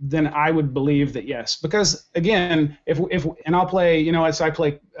 then I would believe that yes. Because again, if and I'll play, as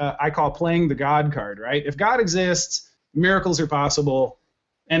I call playing the God card, right? If God exists, miracles are possible.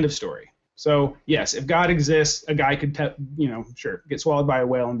 End of story. So yes, if God exists, a guy could, sure, get swallowed by a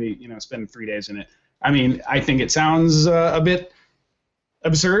whale and be, spend 3 days in it. I mean, I think it sounds a bit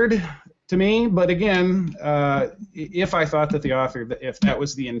absurd to me, but again, if I thought that the author, if that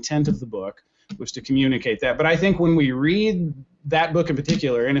was the intent of the book, was to communicate that. But I think when we read that book in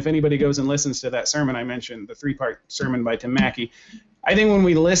particular, and if anybody goes and listens to that sermon I mentioned, the 3-part sermon by Tim Mackey, I think when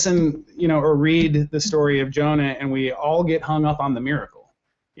we listen, or read the story of Jonah and we all get hung up on the miracle,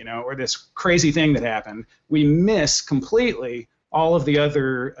 or this crazy thing that happened, we miss completely all of the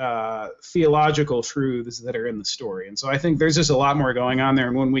other theological truths that are in the story. And so I think there's just a lot more going on there.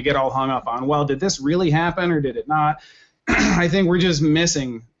 And when we get all hung up on, well, did this really happen or did it not? I think we're just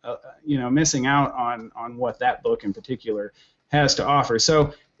missing out on what that book in particular has to offer.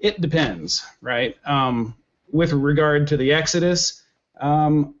 So it depends, right? With regard to the Exodus,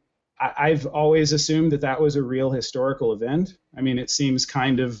 I've always assumed that was a real historical event. I mean, it seems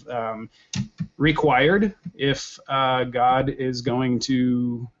kind of required if God is going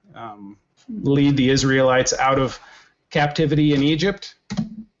to lead the Israelites out of captivity in Egypt.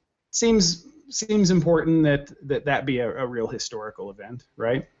 Seems important that be a real historical event,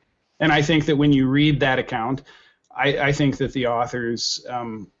 right? And I think that when you read that account, I think that the authors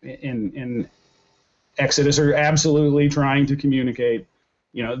in Exodus are absolutely trying to communicate,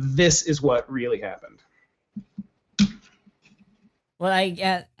 this is what really happened. Well,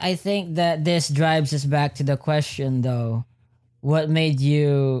 I think that this drives us back to the question, though. What made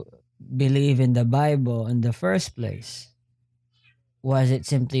you believe in the Bible in the first place? Was it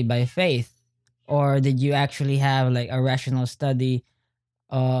simply by faith? Or did you actually have like a rational study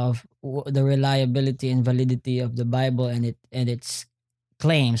of the reliability and validity of the Bible and its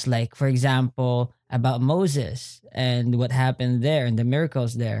claims, like for example about Moses and what happened there and the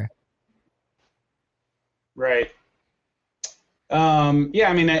miracles there? Right. Yeah,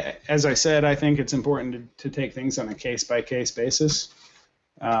 I mean, as I said, I think it's important to take things on a case-by-case basis.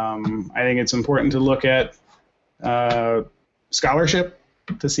 I think it's important to look at scholarship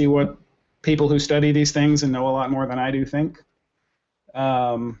to see what people who study these things and know a lot more than I do think.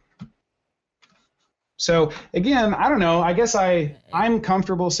 So again, I don't know. I guess I'm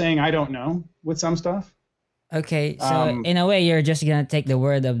comfortable saying I don't know with some stuff. Okay, so in a way, you're just gonna take the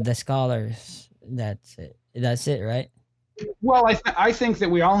word of the scholars. That's it. That's it, right? Well, I think that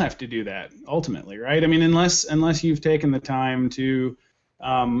we all have to do that ultimately, right? I mean, unless you've taken the time to,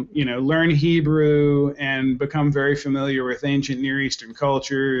 learn Hebrew and become very familiar with ancient Near Eastern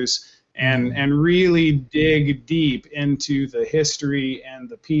cultures and really dig deep into the history and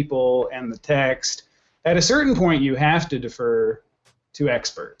the people and the text, at a certain point you have to defer to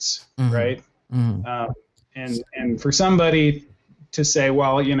experts, right? And for somebody to say,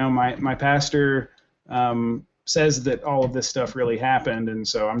 well, my pastor says that all of this stuff really happened, and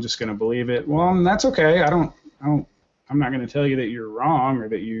so I'm just going to believe it. Well, that's okay. I'm not going to tell you that you're wrong or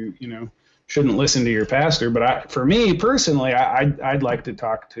that you shouldn't listen to your pastor. But for me personally, I'd like to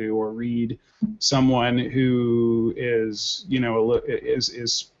talk to or read someone who is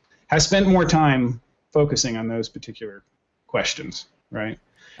has spent more time focusing on those particular questions, right?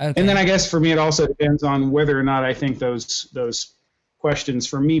 Okay. And then I guess for me, it also depends on whether or not I think those questions,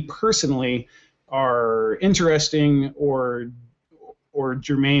 for me personally, are interesting or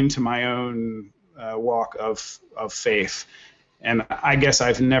germane to my own walk of faith. And I guess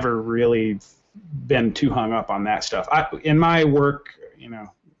I've never really been too hung up on that stuff. In my work,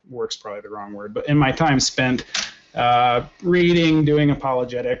 work's probably the wrong word, but in my time spent reading, doing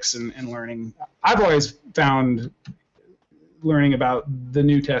apologetics, and learning, I've always found learning about the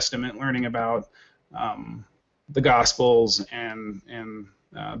New Testament, learning about the Gospels and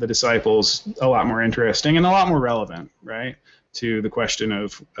the disciples a lot more interesting and a lot more relevant, right, to the question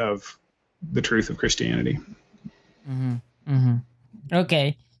of the truth of Christianity.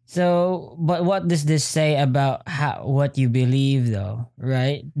 Okay, so but what does this say about what you believe, though,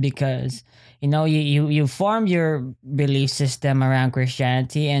 right? Because you formed your belief system around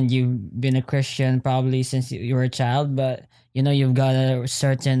Christianity, and you've been a Christian probably since you were a child, but you've got a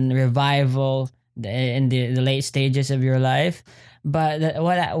certain revival in the late stages of your life. But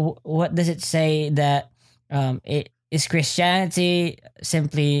what does it say that is Christianity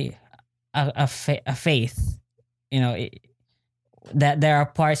simply a faith? That there are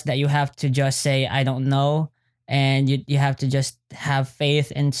parts that you have to just say I don't know, and you have to just have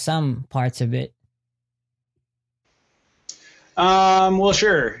faith in some parts of it. Well,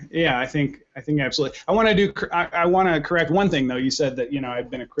 sure. Yeah, I think absolutely. I want to correct one thing though. You said that,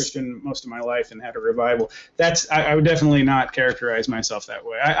 I've been a Christian most of my life and had a revival. I would definitely not characterize myself that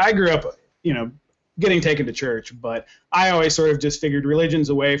way. I grew up, getting taken to church, but I always sort of just figured religion's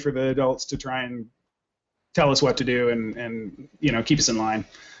a way for the adults to try and tell us what to do and keep us in line.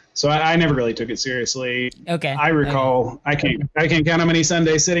 So I never really took it seriously. Okay. I recall I can't count how many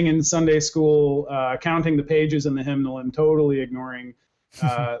Sundays sitting in Sunday school, counting the pages in the hymnal and totally ignoring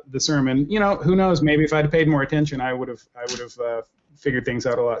the sermon. Who knows? Maybe if I'd paid more attention, I would have figured things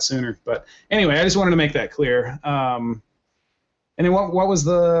out a lot sooner. But anyway, I just wanted to make that clear. And then what was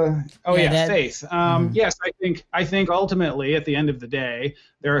the? Oh yeah, faith. Yes, I think ultimately at the end of the day,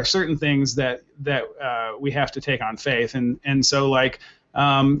 there are certain things that we have to take on faith, and so like.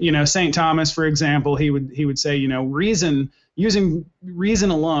 St. Thomas, for example, he would say, using reason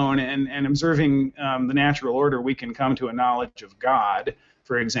alone and observing the natural order, we can come to a knowledge of God,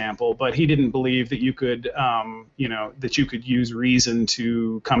 for example. But he didn't believe that you could, that you could use reason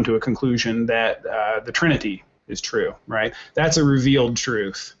to come to a conclusion that the Trinity is true, right? That's a revealed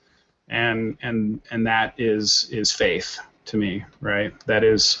truth, and that is faith to me, right? That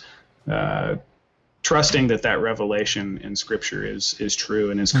is. Trusting that revelation in Scripture is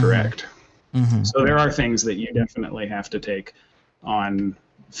true and is correct. Mm-hmm. So there are things that you definitely have to take on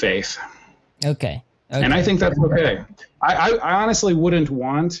faith. Okay. And I think that's okay. I honestly wouldn't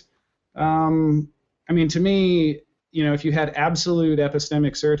want, to me, if you had absolute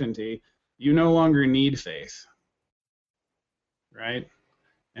epistemic certainty, you no longer need faith, right?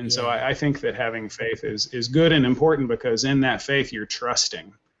 And so I think that having faith is good and important because in that faith you're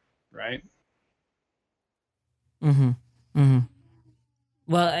trusting, right? Mm-hmm. Mm-hmm.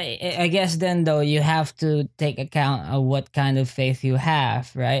 Well, I guess then though you have to take account of what kind of faith you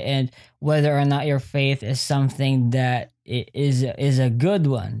have, right? And whether or not your faith is something that is a good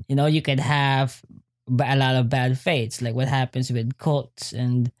one. You could have a lot of bad faiths, like what happens with cults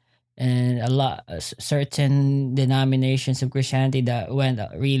and a lot certain denominations of Christianity that went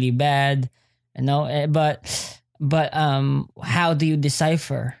really bad, But how do you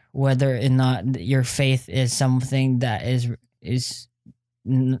decipher whether or not your faith is something that is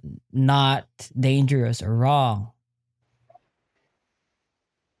not dangerous or wrong?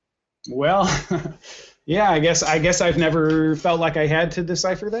 Well, yeah, I guess I've never felt like I had to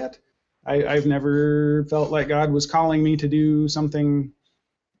decipher that. I've never felt like God was calling me to do something,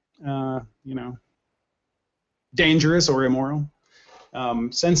 dangerous or immoral.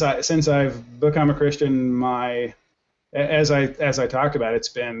 Since I've become a Christian, as I talked about, it's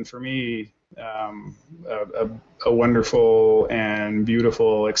been for me a wonderful and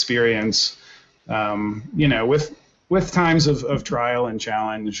beautiful experience. With times of trial and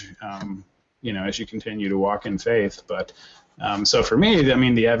challenge, as you continue to walk in faith. But so for me,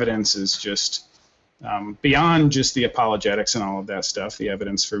 the evidence is just beyond just the apologetics and all of that stuff. The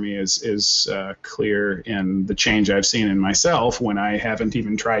evidence for me is clear in the change I've seen in myself when I haven't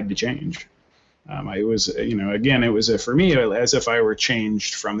even tried to change. It was for me as if I were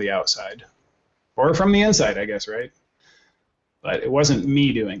changed from the outside or from the inside, I guess, right? But it wasn't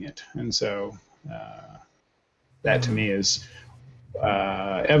me doing it. And so that to me is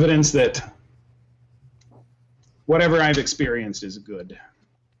evidence that whatever I've experienced is good.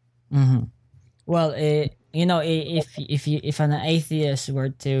 Mm-hmm. Well, if an atheist were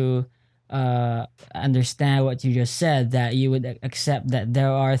to understand what you just said, that you would accept that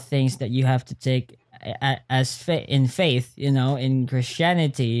there are things that you have to take as in faith, in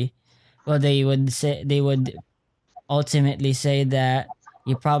Christianity, well, they would ultimately say that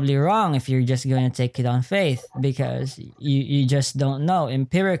you're probably wrong if you're just going to take it on faith because you just don't know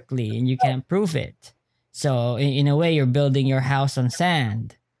empirically and you can't prove it. So in a way, you're building your house on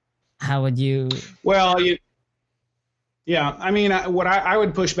sand. How would you? Well, yeah. What I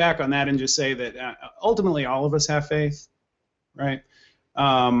would push back on that and just say that ultimately all of us have faith, right?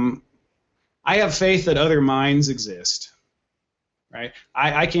 I have faith that other minds exist, right?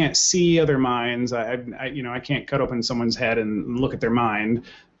 I can't see other minds. I can't cut open someone's head and look at their mind.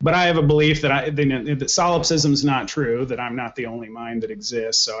 But I have a belief that solipsism is not true. That I'm not the only mind that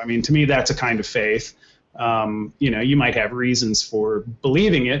exists. So to me, that's a kind of faith. You might have reasons for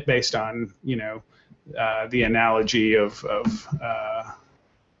believing it based on, the analogy of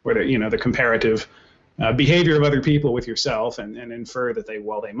the comparative behavior of other people with yourself and infer that they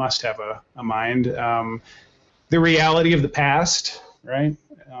must have a mind. The reality of the past, right?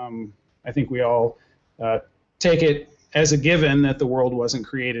 I think we all take it as a given that the world wasn't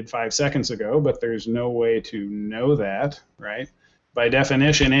created 5 seconds ago, but there's no way to know that, right? By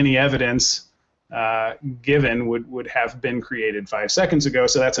definition, any evidence given would have been created 5 seconds ago.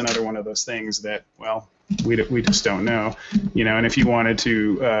 So that's another one of those things that, well, we just don't know, And if you wanted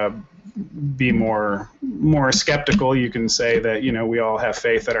to be more skeptical, you can say that we all have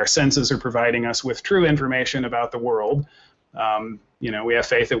faith that our senses are providing us with true information about the world. We have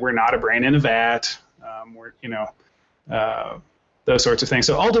faith that we're not a brain in a vat. Those sorts of things.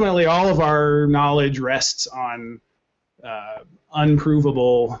 So ultimately, all of our knowledge rests on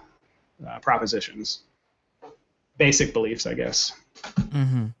unprovable propositions, basic beliefs, I guess.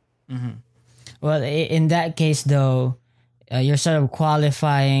 Mm-hmm. Mm-hmm. Well, in that case, though, you're sort of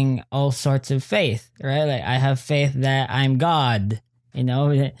qualifying all sorts of faith, right? Like, I have faith that I'm God.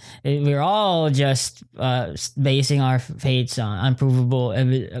 We're all just basing our faiths on unprovable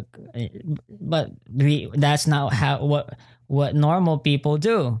but that's not what normal people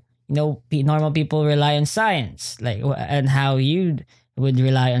do. Normal people rely on science, and how you would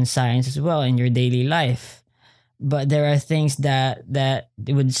rely on science as well in your daily life. But there are things that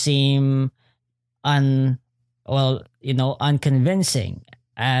would seem unconvincing.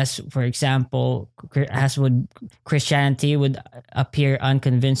 As, for example, Christianity would appear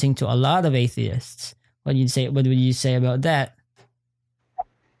unconvincing to a lot of atheists. What would you say about that?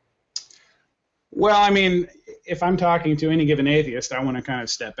 Well, I mean, if I'm talking to any given atheist, I want to kind of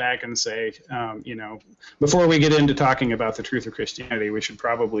step back and say, before we get into talking about the truth of Christianity, we should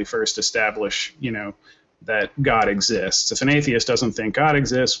probably first establish, that God exists. If an atheist doesn't think God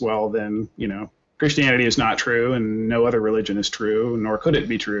exists, well, then, Christianity is not true, and no other religion is true, nor could it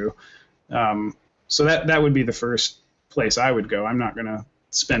be true. So that would be the first place I would go. I'm not going to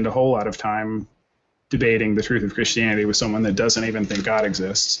spend a whole lot of time debating the truth of Christianity with someone that doesn't even think God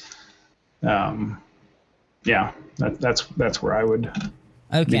exists. That's where I would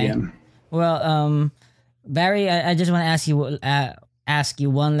begin. Well, Barry, I just want to ask you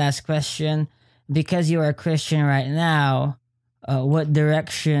one last question. Because you are a Christian right now, what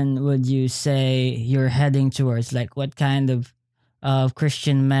direction would you say you're heading towards? Like, what kind of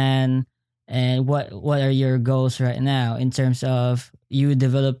Christian man, and what are your goals right now in terms of you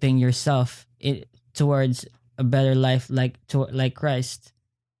developing yourself towards a better life, like Christ?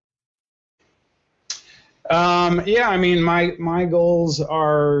 I mean, my goals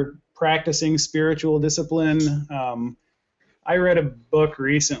are practicing spiritual discipline. I read a book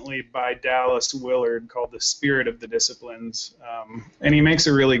recently by Dallas Willard called The Spirit of the Disciplines, and he makes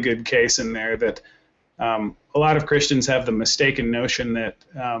a really good case in there that a lot of Christians have the mistaken notion that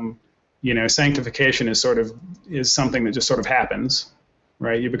sanctification is something that just sort of happens,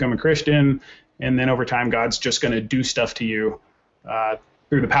 right? You become a Christian, and then over time God's just going to do stuff to you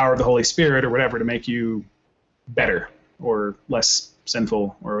through the power of the Holy Spirit or whatever to make you better or less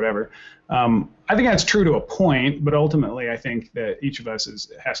sinful or whatever. I think that's true to a point, but ultimately I think that each of us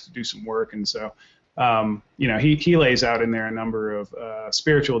has to do some work. And so, he lays out in there a number of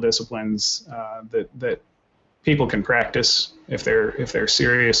spiritual disciplines that people can practice if they're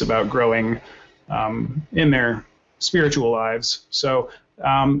serious about growing in their spiritual lives. So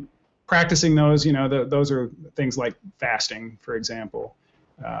practicing those, those are things like fasting, for example,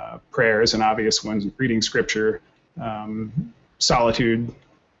 prayer is an obvious one, reading scripture, solitude,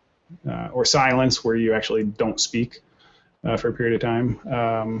 or silence, where you actually don't speak for a period of time.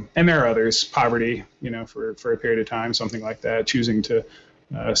 And there are others, poverty, for a period of time, something like that, choosing to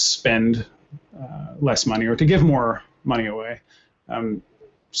spend less money or to give more money away.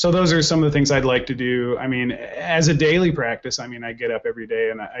 So those are some of the things I'd like to do. I mean, as a daily practice, I get up every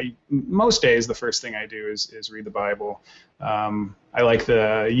day, and most days the first thing I do is read the Bible. I like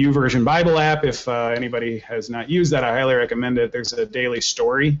the YouVersion Bible app. If anybody has not used that, I highly recommend it. There's a daily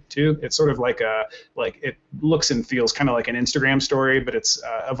story too. It's sort of like it looks and feels kind of like an Instagram story, but it's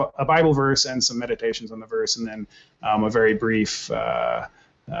a Bible verse and some meditations on the verse, and then a very brief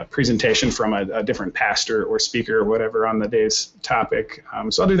presentation from a different pastor or speaker or whatever on the day's topic.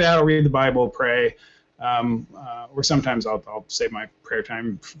 So I'll do that. I'll read the Bible, pray, or sometimes I'll save my prayer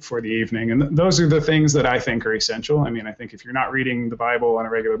time for the evening. And those are the things that I think are essential. I think if you're not reading the Bible on a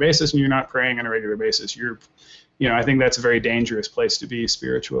regular basis and you're not praying on a regular basis, I think that's a very dangerous place to be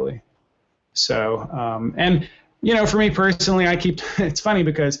spiritually. So, for me personally, it's funny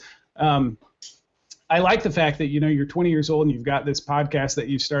because I like the fact that, you're 20 years old and you've got this podcast that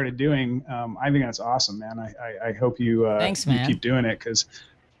you started doing. I think that's awesome, man. I hope you, Thanks, man. You keep doing it, because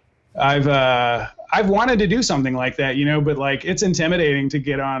I've wanted to do something like that, but it's intimidating to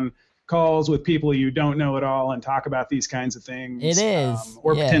get on calls with people you don't know at all and talk about these kinds of things. It is.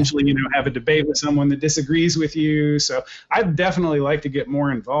 Or potentially, have a debate with someone that disagrees with you. So I'd definitely like to get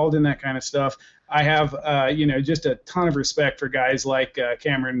more involved in that kind of stuff. I have, just a ton of respect for guys like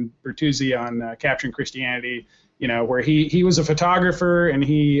Cameron Bertuzzi on Capturing Christianity, where he was a photographer, and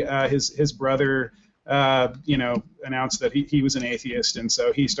his brother, announced that he was an atheist, and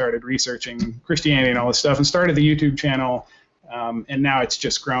so he started researching Christianity and all this stuff, and started the YouTube channel. And now it's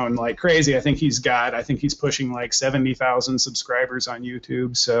just grown like crazy. I think he's pushing like 70,000 subscribers on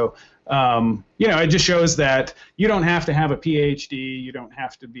YouTube. So, it just shows that you don't have to have a PhD. You don't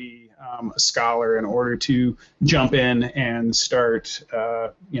have to be a scholar in order to jump in and start,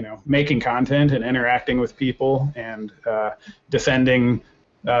 making content and interacting with people and defending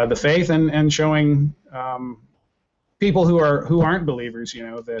the faith and showing people who aren't believers,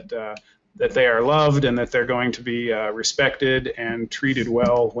 that they are loved and that they're going to be respected and treated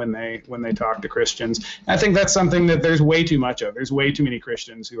well when they talk to Christians. I think that's something that there's way too much of. There's way too many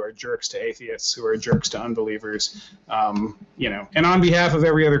Christians who are jerks to atheists, who are jerks to unbelievers. And on behalf of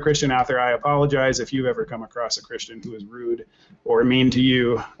every other Christian out there, I apologize if you've ever come across a Christian who is rude or mean to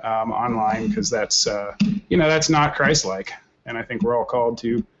you online, because that's not Christ-like. And I think we're all called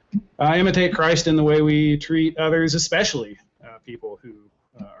to imitate Christ in the way we treat others, especially people who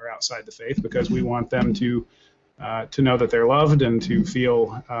are outside the faith, because we want them to know that they're loved and to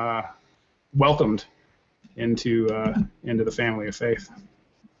feel welcomed into the family of faith.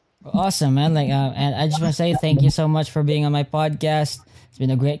 Awesome, man! And I just want to say thank you so much for being on my podcast. It's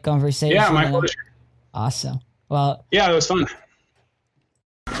been a great conversation. Yeah, my pleasure. Awesome. Well, yeah, it was fun.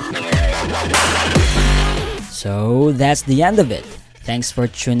 So that's the end of it. Thanks for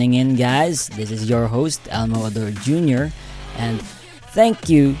tuning in, guys. This is your host, Elmo Ador Jr. And thank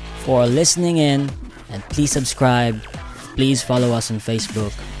you for listening in. And please subscribe. Please follow us on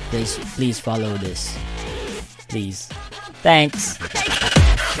Facebook. Please follow this. Please. Thanks.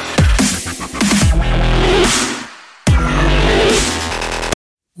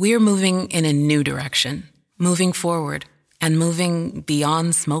 We're moving in a new direction, moving forward, and moving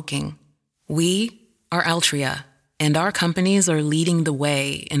beyond smoking. We are Altria, and our companies are leading the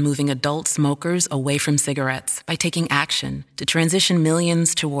way in moving adult smokers away from cigarettes by taking action to transition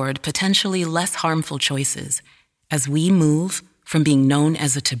millions toward potentially less harmful choices as we move from being known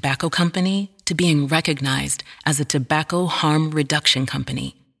as a tobacco company to being recognized as a tobacco harm reduction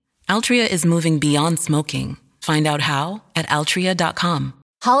company. Altria is moving beyond smoking. Find out how at altria.com.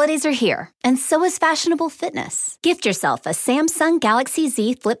 Holidays are here, and so is fashionable fitness. Gift yourself a Samsung Galaxy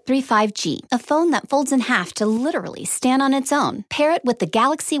Z Flip 3 5G, a phone that folds in half to literally stand on its own. Pair it with the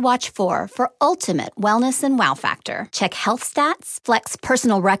Galaxy Watch 4 for ultimate wellness and wow factor. Check health stats, flex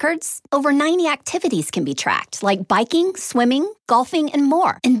personal records. Over 90 activities can be tracked, like biking, swimming, golfing, and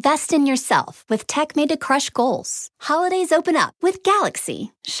more. Invest in yourself with tech made to crush goals. Holidays open up with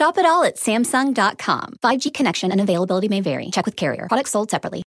Galaxy. Shop it all at Samsung.com. 5G connection and availability may vary. Check with carrier. Products sold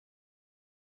separately.